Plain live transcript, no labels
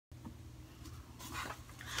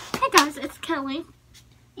Kelly,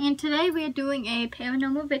 and today we are doing a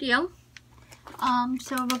paranormal video.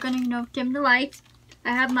 So we're gonna dim the lights. I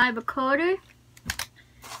have my recorder,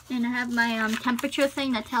 and I have my temperature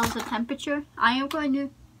thing that tells the temperature. I am going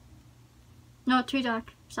to. No, too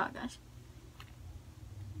dark. Sorry, guys.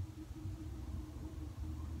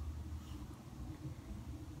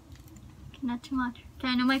 Okay, not too much. Okay,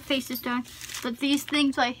 I know my face is dark, but these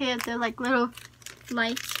things right here, they're like little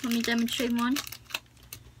lights. Let me demonstrate one.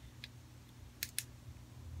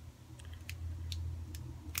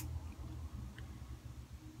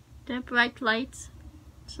 They're bright lights.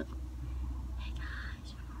 So, hey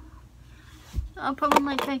guys. I'll put one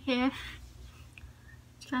light right here.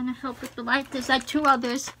 Trying to help with the light. There's like two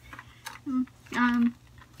others. So,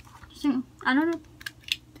 I don't know.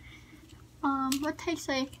 What takes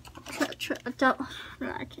like I can't tell.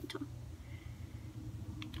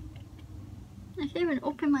 I can't even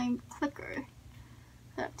open my clicker.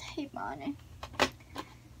 I have tape on it.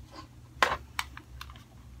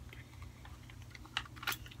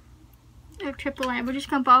 AAA. We're just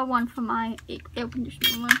gonna borrow one from my air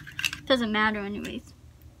conditioner room. Doesn't matter anyways.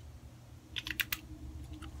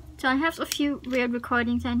 So I have a few weird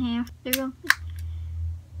recordings on here. There we go.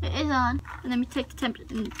 It is on. And let me take the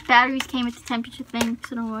temperature. The batteries came with the temperature thing,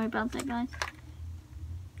 so don't worry about that, guys.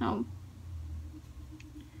 Oh.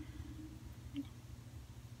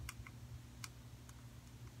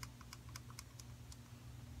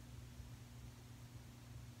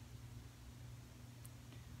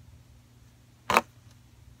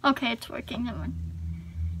 Okay, it's working. Never mind.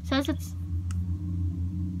 Says it's.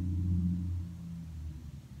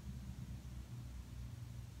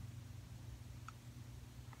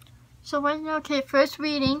 So right now, okay, first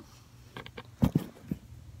reading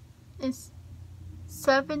is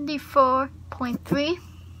 74.3.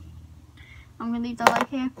 I'm gonna leave the light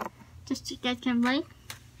here just to get him light.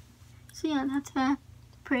 So yeah, that's a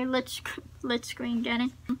pretty lit screen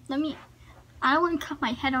getting. I don't want to cut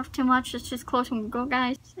my head off too much. It's just close when we go,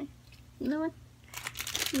 guys. You know what?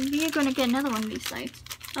 Maybe you're gonna get another one of these lights.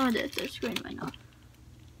 Oh, there's the screen right now.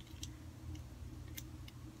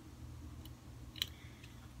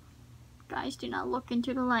 Guys, do not look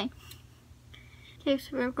into the light. Okay,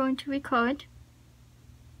 so we're going to record.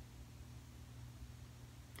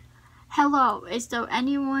 Hello, is there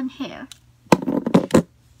anyone here?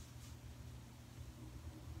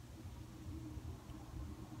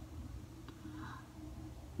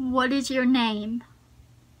 What is your name?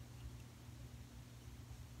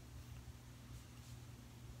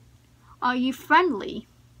 Are you friendly?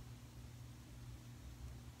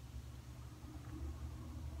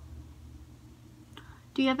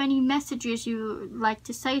 Do you have any messages you would like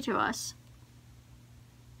to say to us?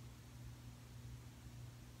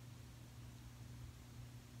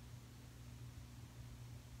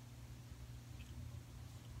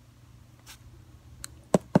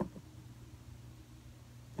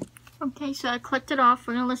 Okay, so I clicked it off.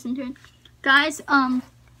 We're gonna listen to it. Guys,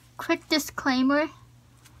 quick disclaimer.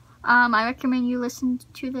 I recommend you listen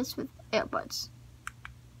to this with earbuds.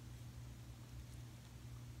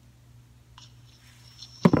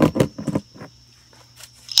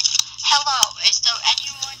 Hello, is there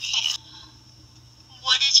anyone here?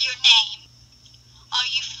 What is your name? Are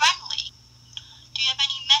you friendly? Do you have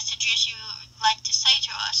any messages you would like to say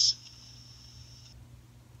to us?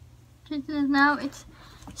 Now it's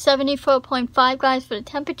 74.5, guys, for the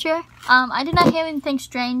temperature. I did not hear anything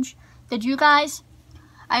strange. Did you guys?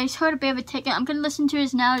 I just heard a bit of a ticking. I'm gonna listen to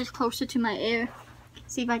this now, just closer to my ear.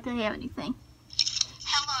 See if I can hear anything.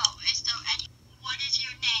 Hello, is there any? What is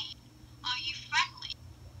your name? Are you friendly?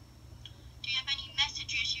 Do you have any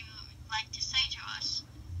messages you would like to say to us?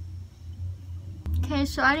 Okay,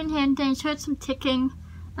 so I didn't hear anything. I just heard some ticking.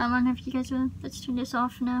 I don't know if you guys will. Let's turn this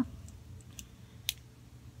off now.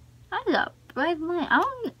 That's a bright light. I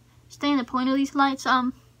don't understand the point of these lights.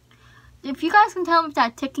 If you guys can tell me if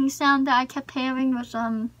that ticking sound that I kept hearing was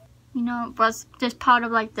was just part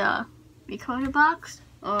of like the recorder box,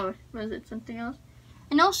 or was it something else?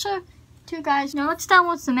 And also, too, guys, let's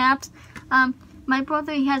download some apps. My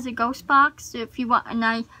brother, he has a ghost box. If you want, and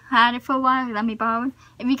I had it for a while, let me borrow it.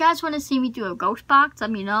 If you guys want to see me do a ghost box,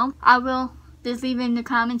 let me know. I will just leave it in the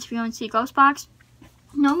comments if you want to see a ghost box.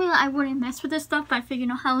 Normally, I wouldn't mess with this stuff, but I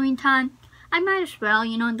figure, Halloween time, I might as well,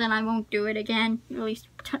 then I won't do it again, at least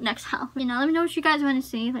next Halloween. Let me know what you guys want to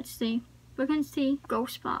see. Let's see. We're going to see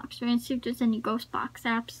Ghost Box. We're going to see if there's any Ghost Box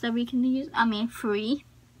apps that we can use. I mean, free.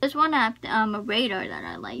 There's one app, a radar, that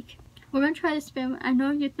I like. We're going to try this experiment. I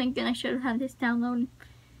know you're thinking I should have had this downloaded.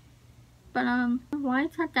 But, why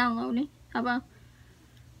is that downloading? How about,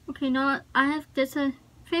 okay, I have, there's a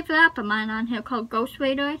favorite app of mine on here called Ghost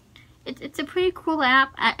Radar. It's a pretty cool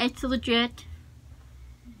app. It's legit.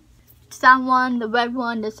 It's that one, the red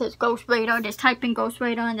one that says Ghost Radar. Just type in Ghost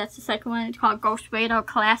Radar, and that's the second one. It's called Ghost Radar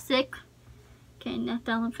Classic. Okay, I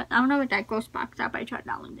don't know what that ghost box app. I tried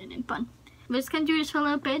downloading it, but we're just gonna do this for a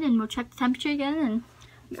little bit, and we'll check the temperature again, and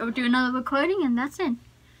we'll do another recording, and that's it.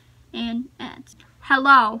 And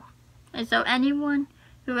hello, is there anyone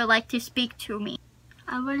who would like to speak to me?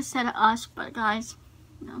 I would have said us, but guys,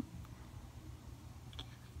 no.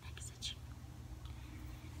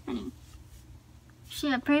 Anyway, so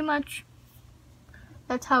yeah, pretty much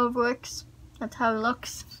that's how it works. That's how it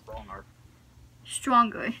looks.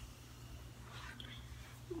 Stronger.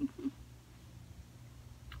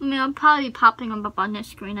 I mean, I'll probably be popping them up on the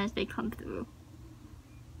screen as they come through.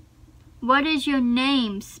 What is your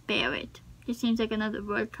name, Spirit? It seems like another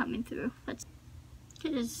word coming through. Let's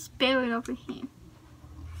get a Spirit over here.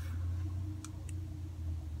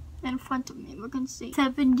 In front of me, we can see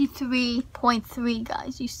 73.3,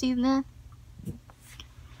 guys. You see that?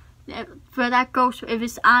 For that ghost, if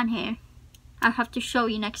it's on here, I'll have to show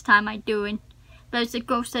you next time I do it. There's a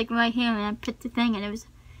ghost like right here, and I put the thing, and it was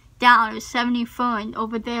down. It was 74, and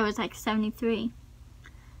over there it was like 73.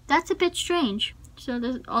 That's a bit strange. So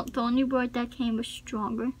the only word that came was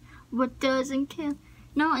stronger. What doesn't kill?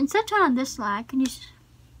 No, instead turn on this light. Can you?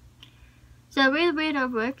 So the way the radar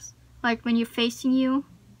works, like when you're facing you,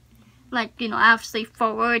 like, you know, obviously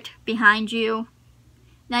forward, behind you.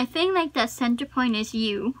 And I think like that center point is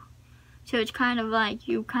you. So it's kind of like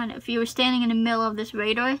you if you were standing in the middle of this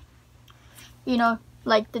radar, you know,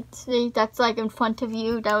 like that's like in front of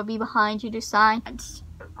you, that would be behind you to side.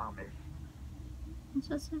 Atomic. What's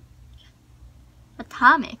that say?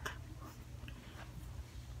 Atomic.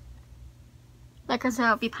 Like I said,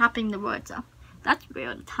 I'll be popping the words up. That's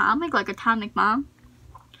weird. Atomic, like atomic bomb.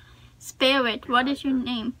 Spirit, what is your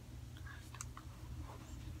name?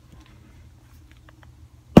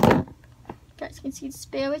 You guys can see the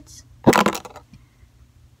spirits.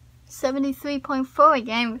 73.4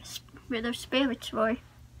 again with our spirits for.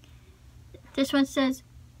 This one says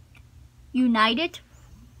united.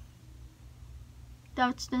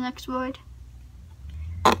 That's the next word.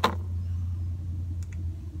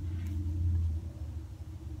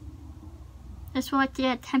 This one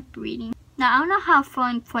yeah, temp reading. Now I don't know how far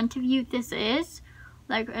in front of you this is.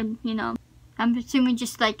 Like you know, I'm assuming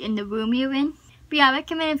just like in the room you're in. But yeah, I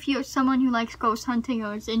recommend if you're someone who likes ghost hunting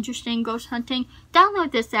or is interested in ghost hunting,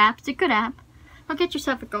 download this app. It's a good app. I'll get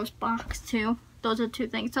yourself a ghost box too. Those are two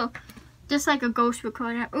things. So, just like a ghost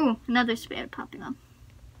recorder. Ooh, another spirit popping up.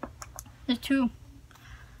 There's two.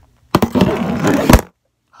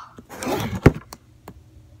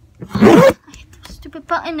 I hit the stupid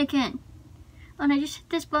button again. Oh, and I just hit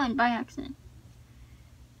this button by accident.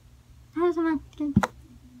 How's it?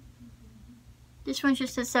 This one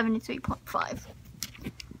just says 73.5.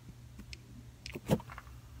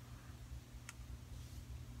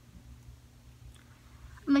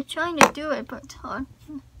 I'm trying to do it, but it's hard.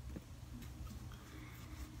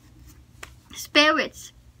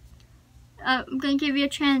 Spirits. I'm going to give you a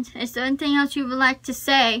chance. Is there anything else you would like to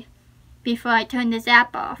say before I turn this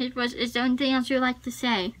app off? Is there anything else you would like to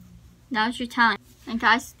say? Now's your time. And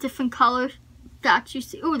guys, different colors dots you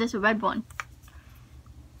see. Ooh, there's a red one.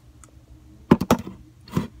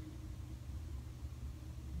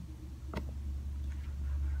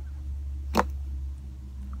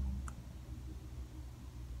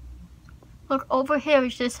 Look, over here,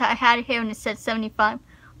 it's just, I had it here and it said 75.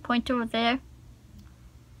 Point over there.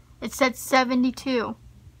 It said 72. You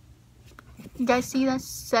guys see that?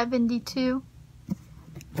 72.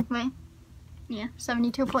 Wait. Yeah,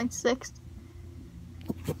 72.6.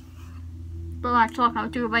 But watch, look, I'll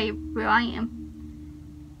do it right where I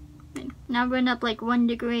am. Okay. Now we're up like 1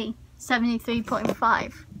 degree.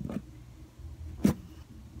 73.5.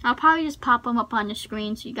 I'll probably just pop them up on the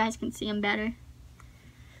screen so you guys can see them better.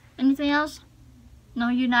 Anything else? No,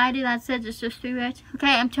 united, that's it, it's just 3 words.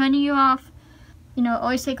 Okay, I'm turning you off. You know,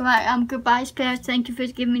 always say goodbye, spirits. Thank you for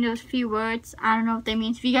giving me those few words. I don't know what they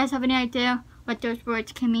mean. If you guys have any idea what those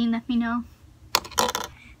words can mean, let me know.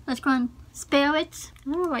 Let's go on. Spirits.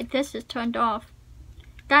 I don't know why this is turned off.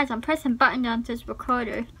 Guys, I'm pressing button on this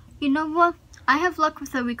recorder. You know what? I have luck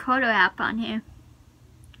with the recorder app on here.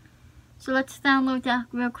 So let's download that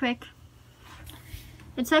real quick.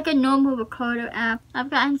 It's like a normal recorder app. I've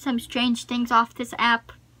gotten some strange things off this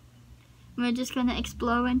app. We're just gonna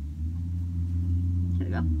explore it. Here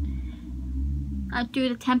we go. I'll do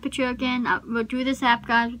the temperature again. We'll do this app,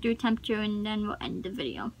 guys. We'll do temperature and then we'll end the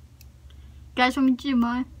video. Guys, want me to do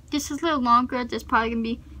more? This is a little longer. There's probably gonna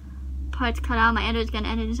be parts cut out. My editor's gonna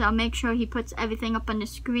edit this. I'll make sure he puts everything up on the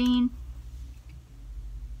screen.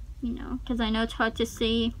 you know, because I know it's hard to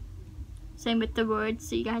see. Same with the words,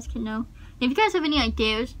 so you guys can know. If you guys have any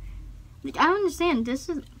ideas, like, I don't understand.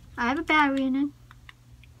 I have a battery in it.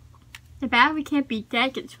 The battery can't be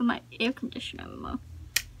dead 'cause it's for my air conditioner remote.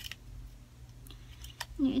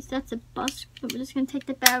 Anyways, that's a bus, but we're just gonna take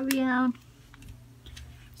the battery out.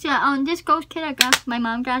 So yeah, this ghost kit my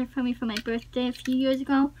mom got it for me for my birthday a few years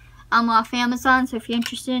ago. Off Amazon, so if you're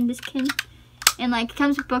interested in this kit. And like, it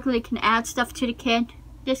comes with a booklet, you can add stuff to the kit.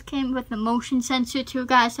 This came with a motion sensor too,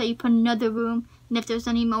 guys, so you put in another room, and if there's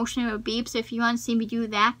any motion or beeps, if you want to see me do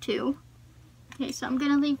that too. Okay, so I'm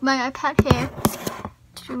gonna leave my iPad here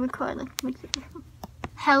to record.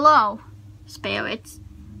 Hello, spirits.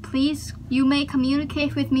 Please, you may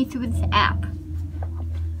communicate with me through this app.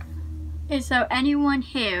 Is there anyone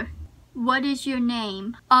here? What is your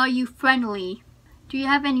name? Are you friendly? Do you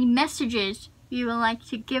have any messages you would like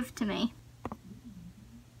to give to me?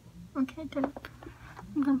 Okay,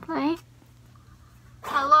 I'm gonna play.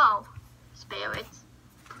 Hello, spirits.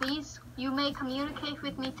 Please, you may communicate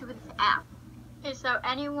with me through this app. Is there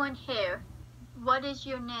anyone here? What is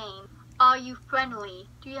your name? Are you friendly?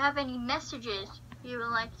 Do you have any messages you would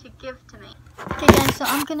like to give to me? Okay guys, so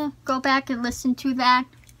I'm gonna go back and listen to that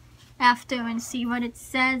after and see what it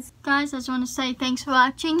says. Guys, I just want to say thanks for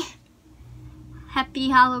watching. Happy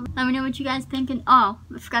Halloween. Let me know what you guys think. And oh,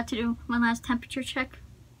 I forgot to do one last temperature check.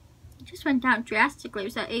 It just went down drastically. It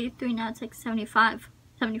was at 83, now it's like 75,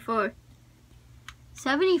 74.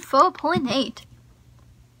 74.8.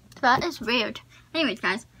 That is weird. Anyways,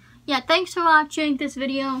 guys, yeah, thanks for watching this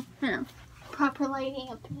video. Proper lighting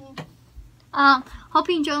up here. Hope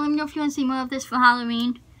you enjoy. Let me know if you want to see more of this for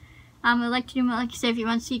Halloween. I'd like to do more, like I said, if you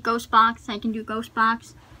want to see Ghost Box, I can do Ghost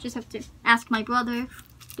Box. Just have to ask my brother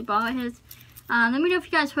to borrow his. Let me know if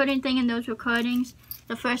you guys heard anything in those recordings.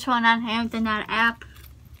 The first one on here, then that app.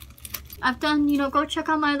 I've done, you know, go check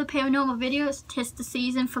out my other paranormal videos. 'Tis the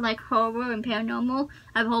season for like horror and paranormal.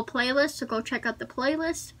 I have a whole playlist, so go check out the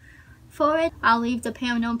playlist for it. I'll leave the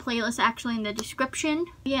paranormal playlist actually in the description.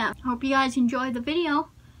 Yeah, hope you guys enjoyed the video.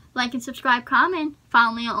 Like and subscribe, comment,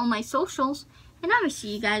 follow me on all my socials, and I will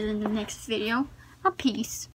see you guys in the next video. Peace.